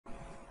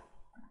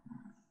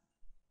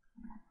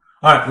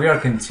All right, we are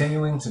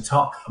continuing to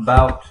talk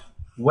about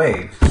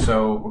waves.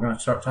 So we're going to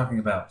start talking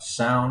about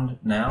sound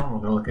now. We're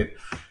going to look at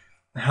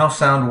how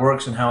sound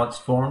works and how it's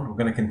formed. We're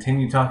going to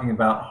continue talking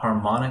about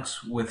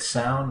harmonics with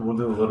sound. We'll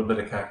do a little bit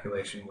of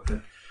calculation with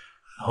it.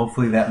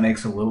 Hopefully that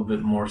makes a little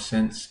bit more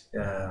sense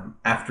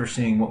after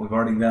seeing what we've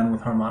already done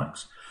with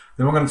harmonics.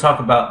 Then we're going to talk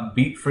about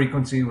beat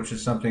frequency, which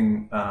is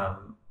something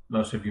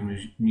most of you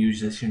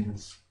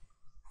musicians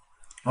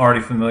are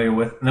already familiar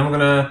with. And then we're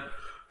going to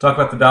talk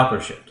about the Doppler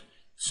shift.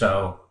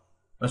 So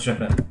let's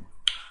jump in.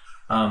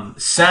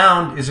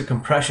 Sound is a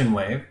compression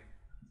wave,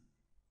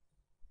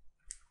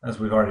 as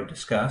we've already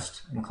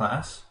discussed in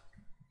class.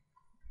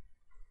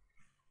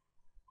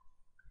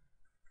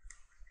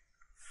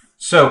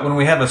 So when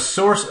we have a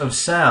source of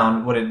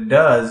sound, what it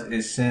does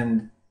is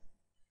send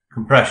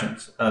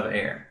compressions of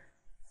air.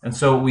 And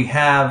so what we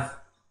have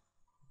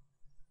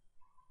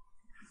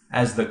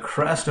as the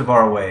crest of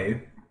our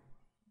wave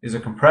is a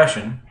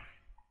compression.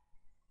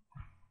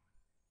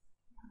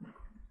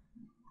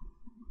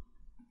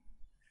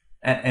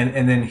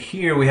 And then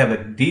here we have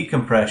a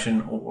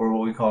decompression, or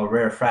what we call a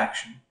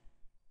rarefaction.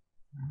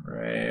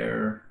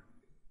 Rarefaction.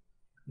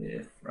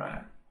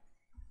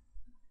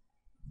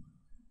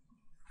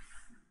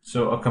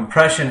 So a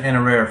compression and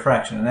a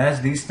rarefaction. And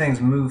as these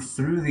things move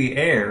through the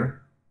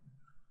air,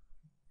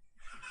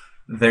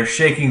 they're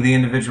shaking the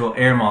individual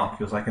air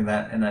molecules, like in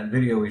that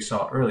video we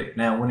saw earlier.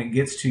 Now, when it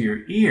gets to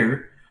your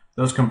ear,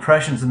 those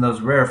compressions and those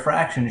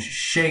rarefactions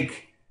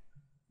shake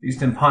these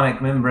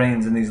tympanic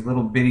membranes and these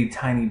little bitty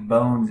tiny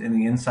bones in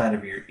the inside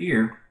of your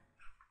ear.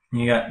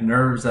 And you got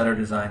nerves that are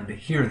designed to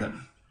hear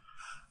them.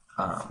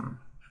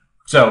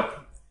 So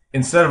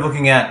instead of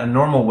looking at a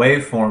normal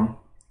waveform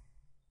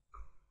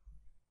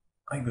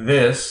like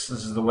this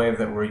is the wave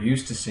that we're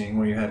used to seeing,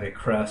 where you have a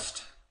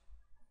crest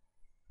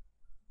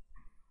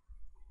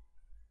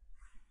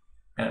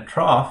and a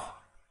trough.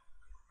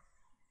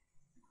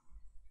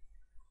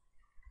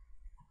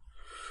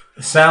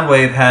 The sound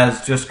wave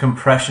has just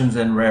compressions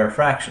and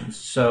rarefactions.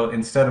 So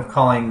instead of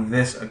calling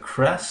this a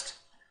crest,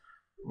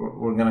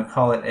 we're going to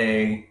call it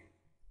a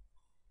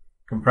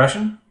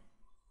compression.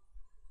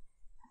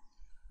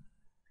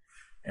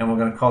 And we're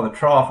going to call the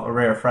trough a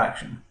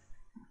rarefaction.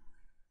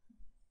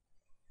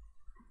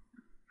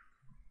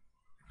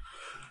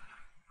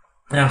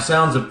 Now,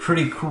 sound's a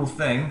pretty cool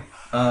thing.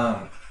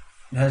 It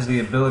has the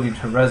ability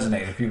to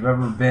resonate. If you've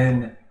ever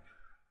been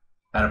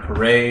at a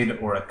parade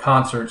or a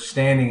concert,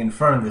 standing in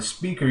front of the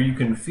speaker, you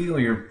can feel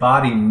your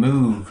body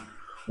move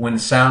when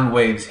sound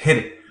waves hit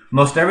it.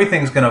 Most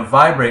everything's going to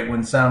vibrate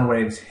when sound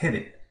waves hit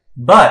it.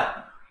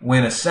 But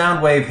when a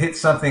sound wave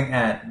hits something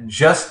at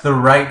just the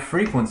right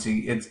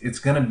frequency, it's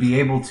going to be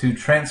able to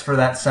transfer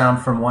that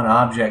sound from one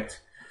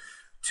object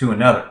to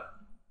another.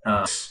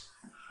 Let's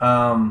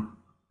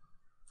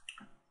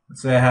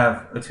say I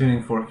have a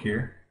tuning fork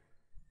here.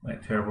 My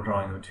terrible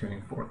drawing of a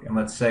tuning fork. And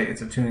let's say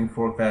it's a tuning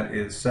fork that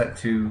is set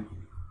to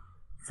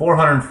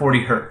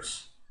 440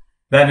 hertz.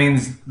 That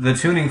means the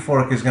tuning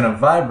fork is going to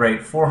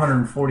vibrate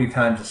 440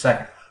 times a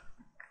second.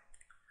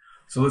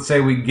 So let's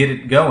say we get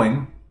it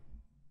going,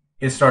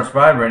 it starts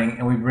vibrating,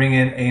 and we bring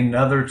in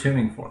another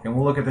tuning fork. And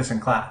we'll look at this in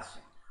class.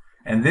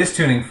 And this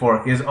tuning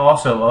fork is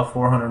also a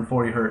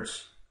 440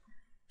 hertz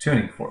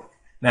tuning fork.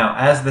 Now,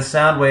 as the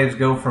sound waves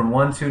go from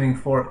one tuning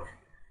fork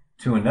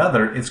to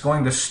another, it's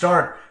going to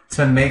start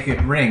to make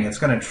it ring. It's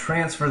going to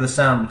transfer the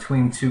sound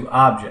between two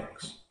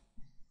objects.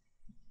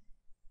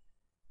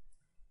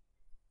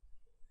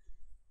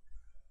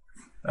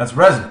 That's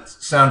resonance,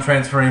 sound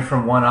transferring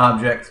from one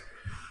object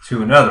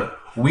to another.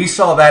 We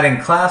saw that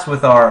in class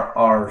with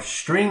our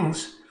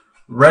strings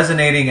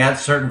resonating at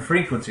certain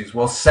frequencies.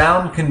 Well,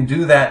 sound can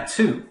do that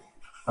too.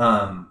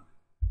 In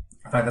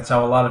fact, that's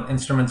how a lot of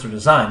instruments are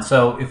designed.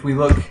 So if we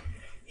look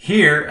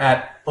here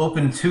at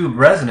open tube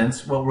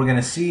resonance, what we're going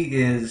to see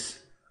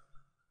is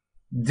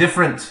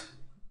different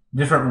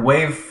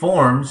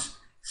waveforms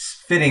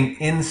fitting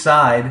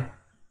inside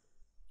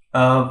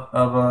of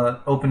an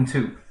open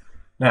tube.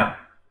 Now,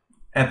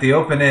 at the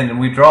open end, and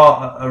we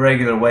draw a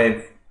regular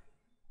wave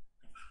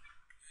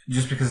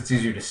just because it's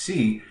easier to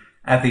see,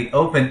 at the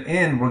open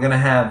end we're going to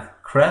have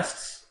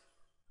crests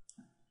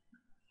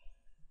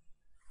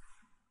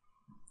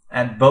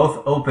at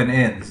both open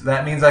ends.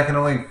 That means I can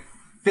only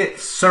fit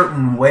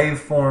certain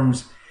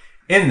waveforms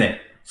in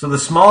there. So the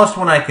smallest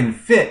one I can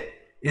fit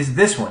is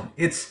this one.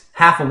 It's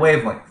half a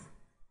wavelength.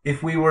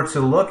 If we were to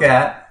look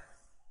at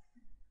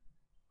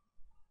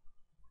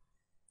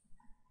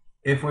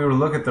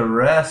the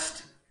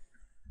rest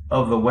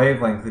of the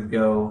wavelength, it'd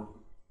go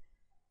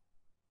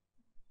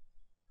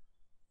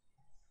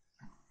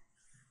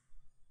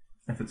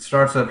if it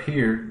starts up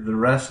here, the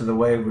rest of the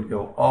wave would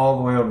go all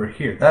the way over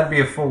here. That'd be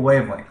a full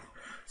wavelength.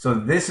 So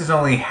this is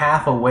only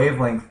half a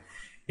wavelength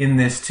in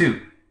this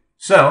tube.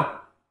 So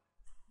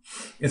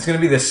it's going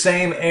to be the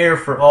same air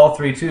for all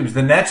three tubes.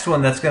 The next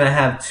one that's going to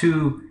have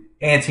two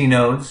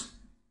antinodes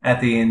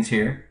at the ends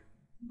here,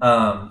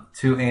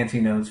 two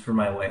antinodes for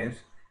my waves,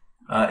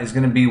 is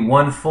going to be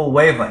one full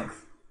wavelength.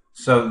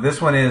 So this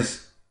one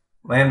is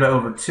lambda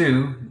over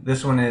 2.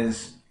 This one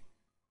is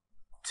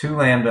 2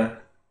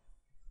 lambda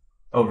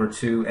over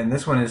 2, and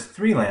this one is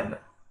 3 lambda,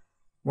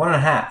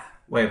 1.5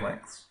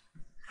 wavelengths.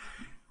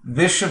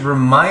 This should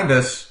remind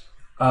us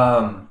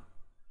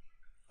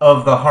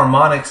of the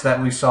harmonics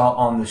that we saw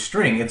on the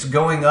string. It's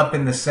going up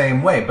in the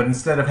same way, but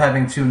instead of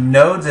having 2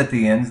 nodes at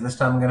the ends, this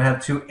time I'm going to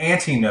have 2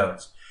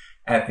 antinodes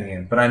at the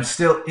end. But I'm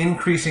still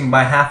increasing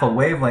by half a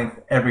wavelength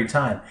every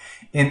time.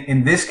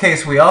 In this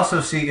case, we also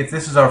see if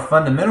this is our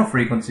fundamental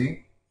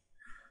frequency,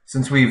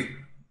 since we've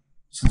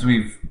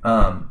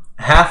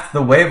halved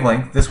the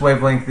wavelength, this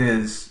wavelength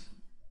is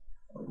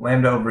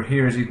lambda over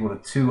here is equal to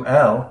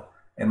 2L,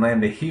 and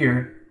lambda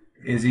here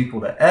is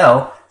equal to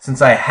L.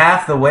 Since I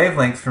half the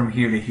wavelength from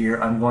here to here,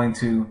 I'm going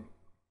to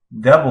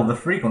double the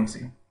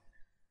frequency.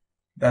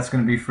 That's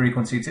going to be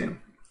frequency 2.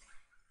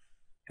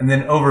 And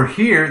then over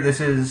here, this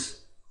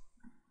is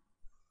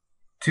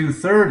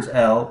 2/3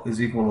 L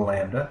is equal to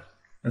lambda.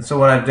 And so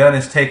what I've done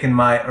is taken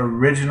my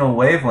original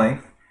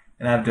wavelength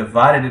and I've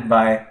divided it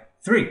by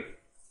 3,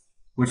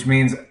 which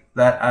means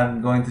that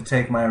I'm going to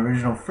take my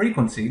original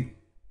frequency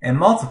and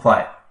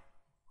multiply it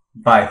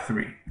by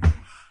 3.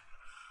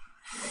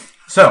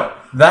 So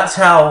that's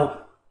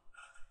how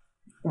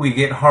we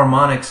get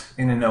harmonics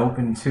in an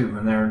open tube,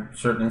 and there are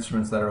certain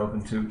instruments that are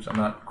open tubes. I'm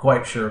not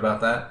quite sure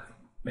about that.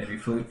 Maybe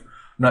flute.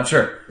 I'm not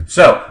sure.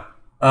 So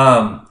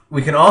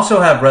we can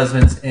also have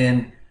resonance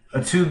in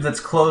a tube that's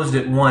closed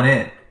at one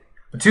end.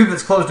 A tube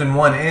that's closed in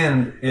one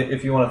end,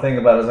 if you want to think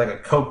about it, is like a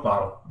Coke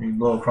bottle. You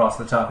blow across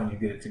the top and you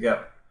get it to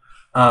go.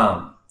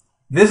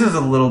 This is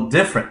a little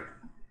different.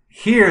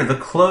 Here, the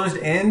closed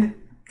end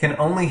can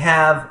only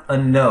have a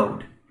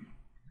node.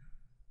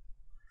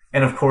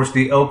 And of course,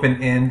 the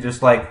open end,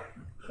 just like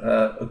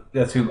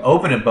a tube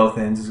open at both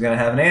ends, is going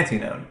to have an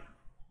antinode.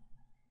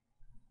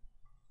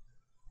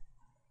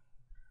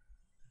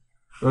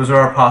 Those are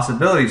our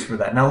possibilities for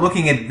that. Now,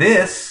 looking at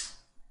this,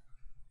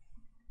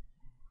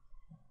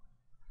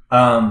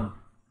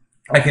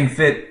 I can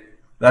fit,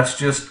 that's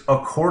just a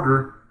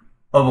quarter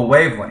of a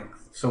wavelength.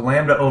 So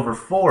lambda over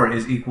 4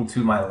 is equal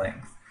to my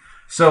length.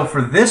 So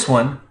for this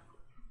one,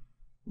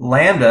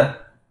 lambda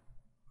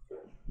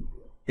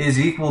is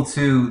equal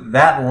to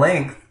that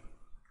length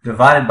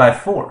divided by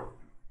 4.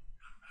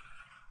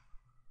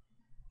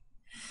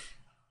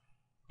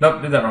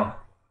 Nope, did that wrong.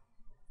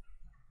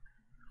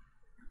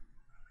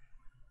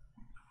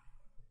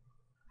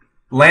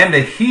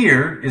 Lambda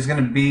here is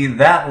going to be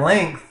that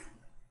length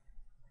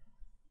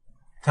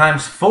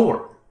times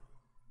 4.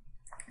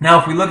 Now,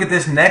 if we look at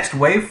this next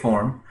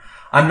waveform,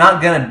 I'm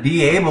not going to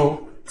be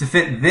able to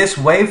fit this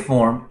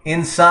waveform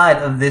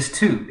inside of this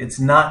tube. It's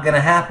not going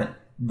to happen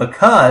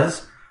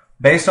because,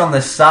 based on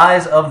the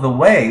size of the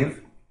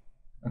wave,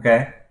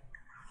 okay,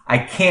 I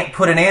can't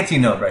put an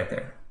antinode right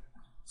there.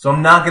 So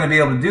I'm not going to be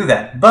able to do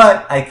that.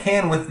 But I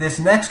can with this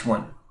next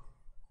one.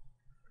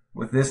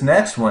 With this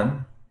next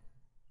one,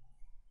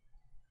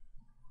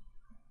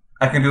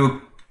 I can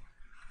do,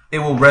 it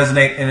will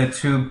resonate in a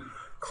tube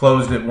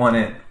closed at one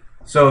end.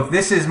 So if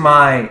this is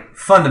my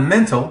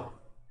fundamental,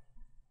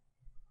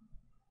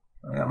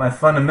 I got my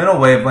fundamental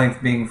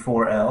wavelength being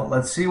 4L.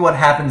 Let's see what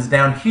happens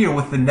down here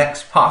with the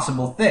next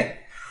possible thing.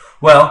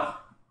 Well,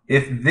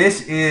 if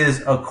this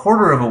is a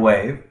quarter of a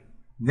wave,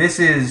 this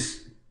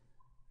is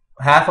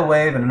half a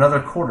wave and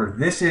another quarter.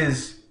 This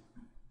is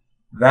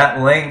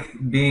that length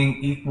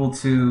being equal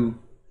to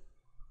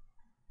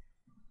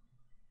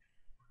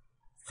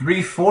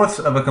 3/4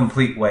 of a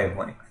complete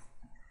wavelength.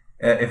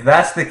 If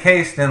that's the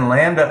case, then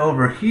lambda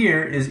over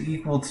here is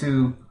equal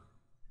to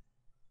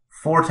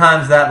 4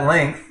 times that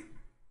length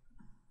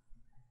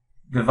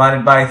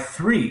divided by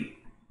 3.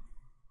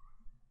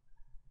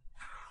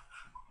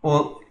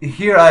 Well,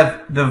 here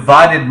I've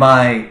divided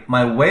my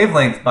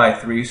wavelength by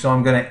 3, so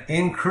I'm going to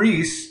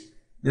increase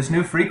this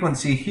new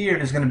frequency here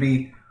is going to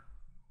be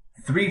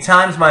 3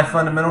 times my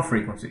fundamental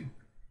frequency.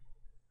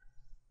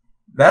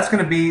 That's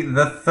going to be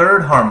the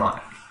third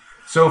harmonic.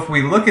 So if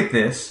we look at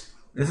this,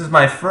 this is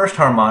my first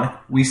harmonic.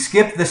 We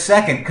skipped the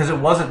second because it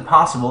wasn't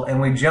possible,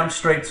 and we jumped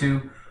straight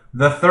to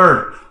the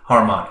third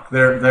harmonic.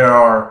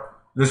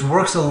 This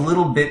works a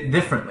little bit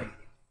differently.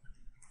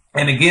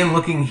 And again,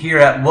 looking here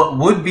at what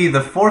would be the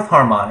fourth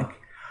harmonic,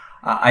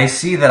 I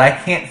see that I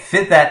can't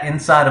fit that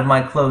inside of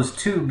my closed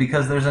tube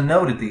because there's a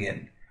node at the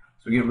end.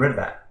 So we get rid of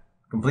that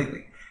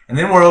completely. And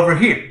then we're over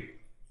here.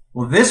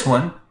 Well, this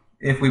one,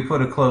 if we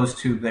put a closed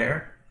tube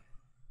there,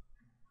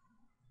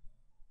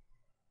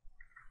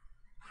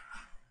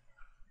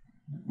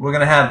 we're going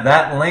to have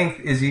that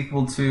length is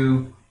equal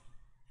to,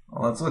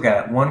 well, let's look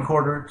at it, 1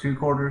 quarter, 2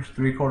 quarters,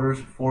 3 quarters,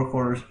 4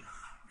 quarters,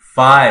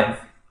 5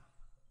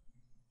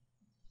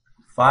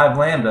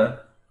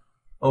 lambda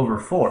over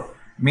 4.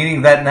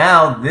 Meaning that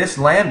now this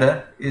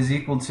lambda is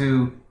equal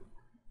to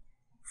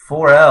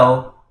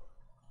 4L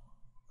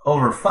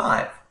over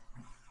 5.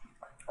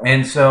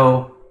 And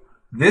so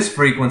this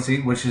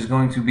frequency, which is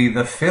going to be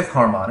the fifth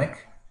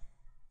harmonic,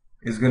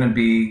 is going to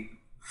be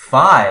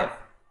 5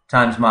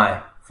 times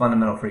my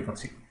fundamental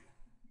frequency.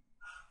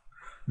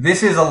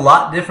 This is a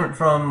lot different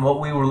from what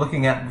we were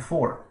looking at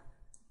before.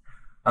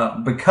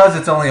 because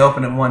it's only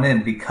open at one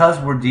end, because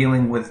we're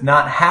dealing with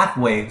not half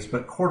waves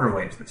but quarter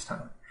waves this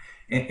time.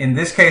 In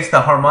this case,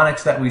 the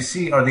harmonics that we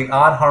see are the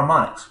odd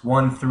harmonics,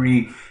 1,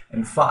 3,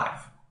 and 5.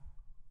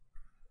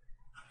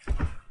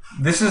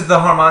 This is the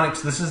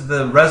harmonics, this is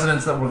the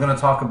resonance that we're going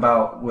to talk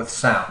about with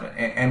sound.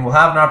 And we'll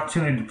have an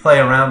opportunity to play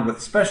around with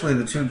especially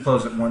the tube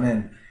closed at one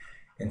end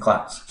in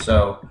class.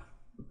 So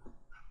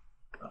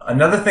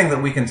another thing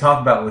that we can talk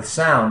about with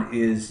sound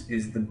is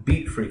the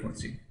beat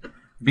frequency.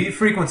 Beat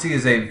frequency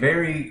is a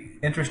very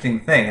interesting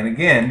thing. And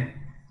again,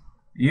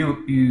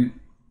 you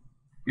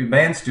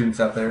band students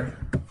out there,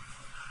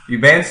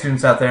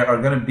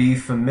 are going to be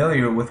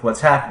familiar with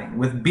what's happening.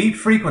 With beat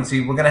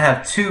frequency, we're going to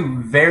have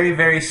two very,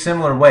 very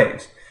similar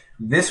waves.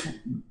 This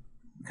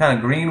kind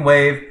of green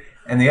wave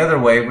and the other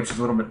wave, which is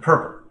a little bit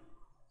purple.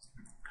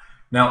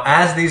 Now,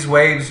 as these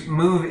waves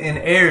move in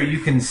air, you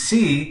can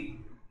see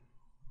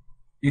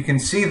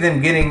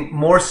them getting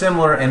more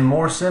similar and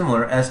more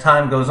similar as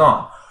time goes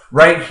on.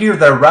 Right here,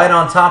 they're right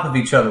on top of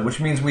each other, which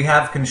means we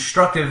have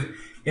constructive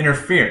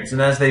interference. And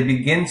as they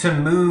begin to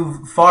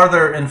move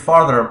farther and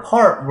farther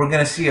apart, we're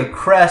going to see a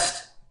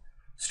crest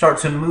start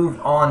to move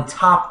on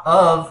top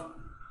of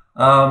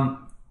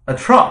a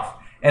trough.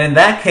 And in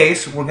that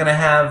case, we're going to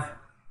have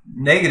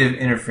negative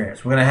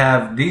interference. We're going to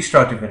have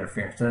destructive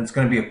interference, and it's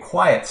going to be a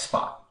quiet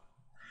spot.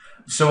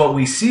 So what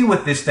we see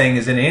with this thing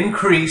is an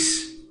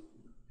increase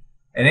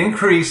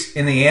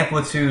in the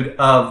amplitude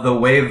of the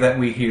wave that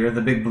we hear,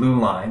 the big blue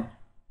line,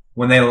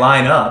 when they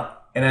line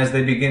up. And as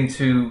they begin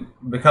to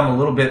become a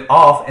little bit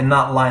off and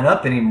not line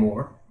up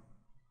anymore,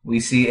 we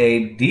see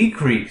a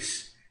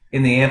decrease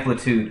in the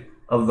amplitude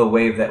of the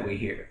wave that we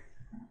hear.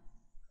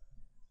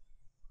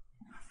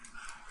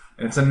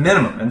 And it's a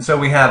minimum. And so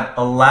we have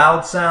a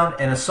loud sound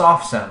and a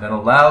soft sound, and a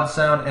loud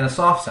sound and a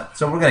soft sound.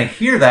 So we're going to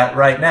hear that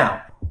right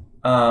now.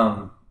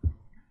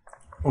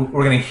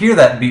 We're going to hear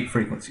that beat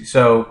frequency.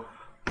 So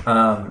if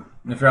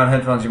you're on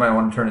headphones, you might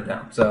want to turn it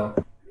down. So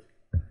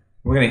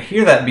we're going to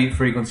hear that beat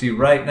frequency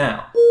right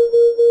now.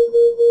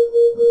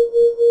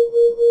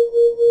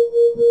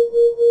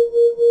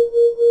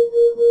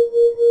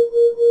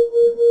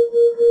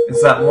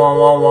 It's that wah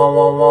wah wah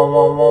wah wah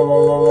wah wah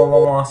wah wah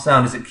wah wah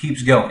sound as it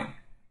keeps going.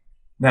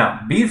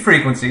 Now, beat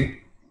frequency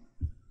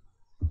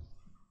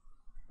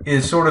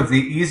is sort of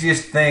the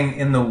easiest thing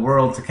in the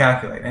world to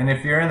calculate. And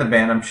if you're in the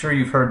band, I'm sure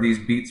you've heard these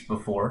beats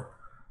before.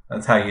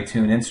 That's how you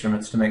tune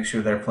instruments to make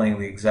sure they're playing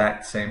the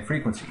exact same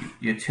frequency.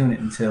 You tune it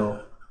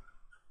until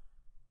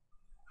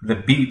the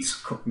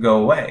beats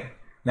go away.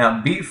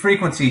 Now, beat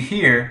frequency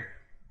here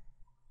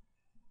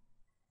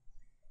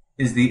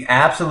is the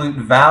absolute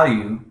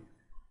value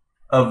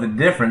of the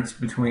difference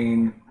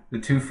between the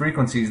two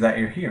frequencies that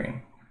you're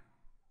hearing.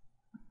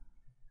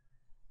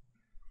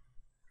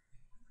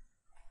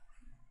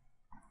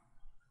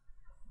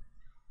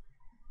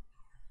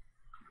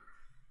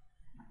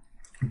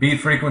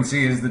 Beat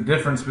frequency is the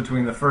difference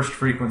between the first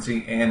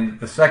frequency and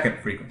the second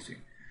frequency.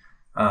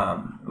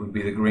 It would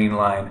be the green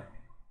line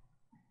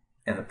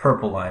and the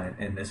purple line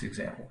in this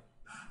example.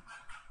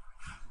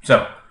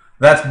 So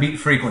that's beat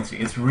frequency.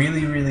 It's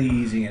really, really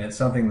easy, and it's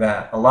something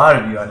that a lot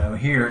of you I know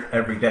hear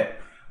every day.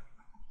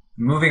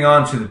 Moving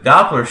on to the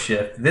Doppler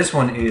shift, this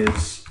one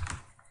is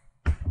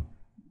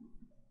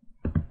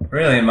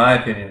really, in my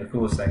opinion, the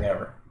coolest thing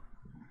ever.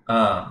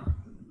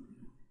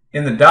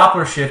 In the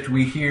Doppler shift,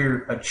 we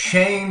hear a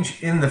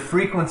change in the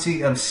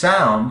frequency of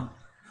sound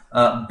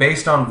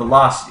based on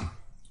velocity.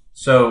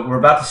 So we're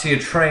about to see a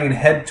train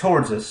head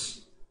towards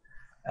us,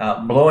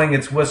 blowing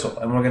its whistle,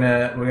 and we're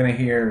gonna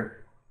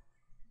hear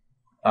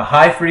a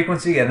high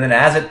frequency, and then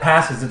as it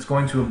passes, it's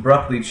going to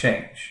abruptly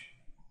change.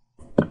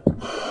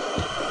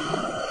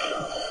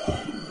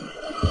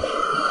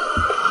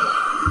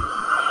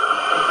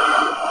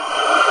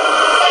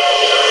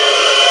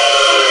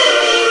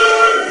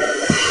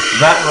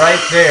 That right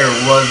there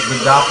was the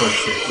Doppler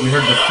shift. We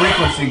heard the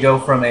frequency go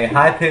from a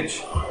high pitch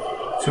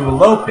to a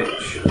low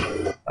pitch.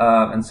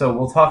 And so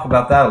we'll talk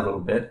about that a little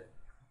bit.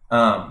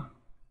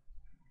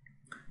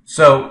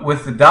 So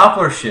with the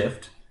Doppler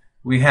shift,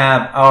 we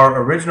have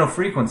our original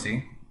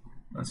frequency.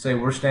 Let's say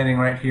we're standing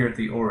right here at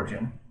the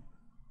origin.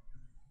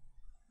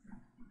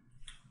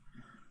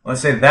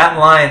 Let's say that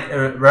line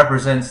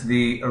represents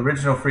the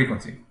original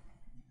frequency.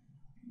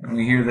 And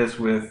we hear this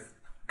with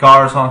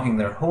cars honking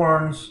their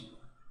horns,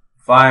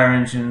 fire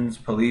engines,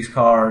 police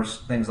cars,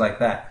 things like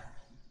that.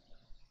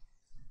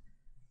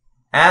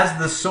 As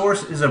the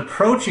source is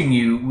approaching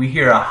you, we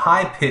hear a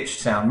high-pitched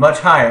sound,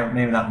 much higher,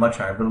 maybe not much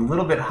higher, but a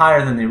little bit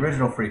higher than the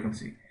original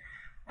frequency.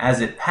 As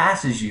it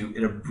passes you,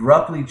 it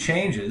abruptly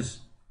changes,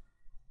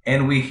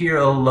 and we hear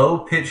a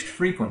low-pitched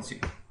frequency.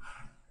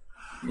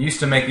 I used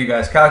to make you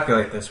guys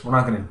calculate this. We're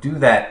not going to do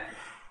that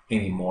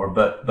anymore,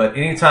 but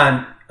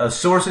anytime a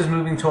source is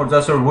moving towards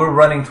us or we're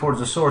running towards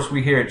a source,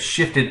 we hear it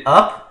shifted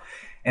up.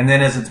 And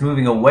then as it's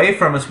moving away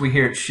from us, we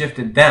hear it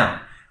shifted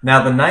down.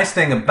 Now, the nice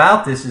thing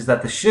about this is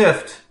that the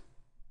shift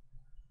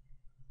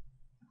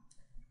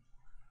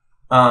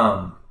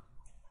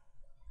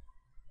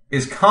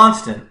is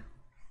constant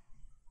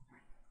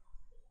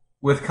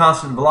with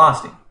constant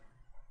velocity.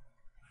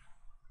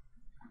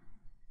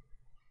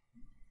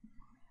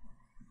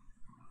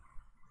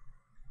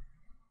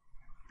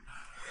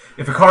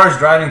 if a car is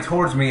driving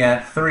towards me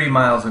at 30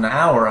 miles an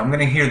hour, I'm going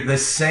to hear the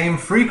same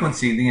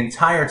frequency the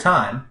entire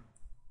time.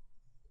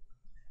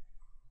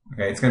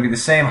 Okay, it's going to be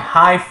the same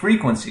high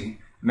frequency.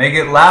 It may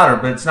get louder,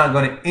 but it's not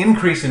going to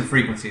increase in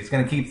frequency. It's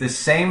going to keep the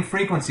same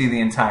frequency the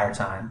entire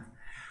time.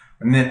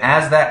 And then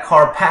as that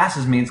car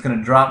passes me, it's going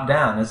to drop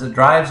down. As it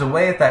drives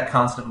away at that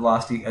constant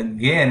velocity,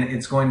 again,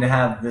 it's going to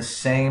have the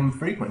same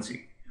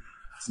frequency.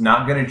 It's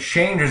not going to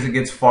change as it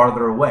gets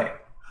farther away.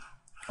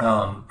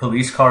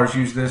 Police cars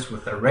use this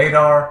with their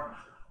radar.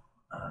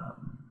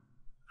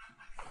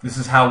 This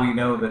is how we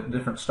know that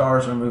different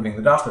stars are moving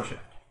the Doppler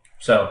shift.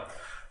 So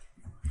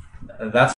that's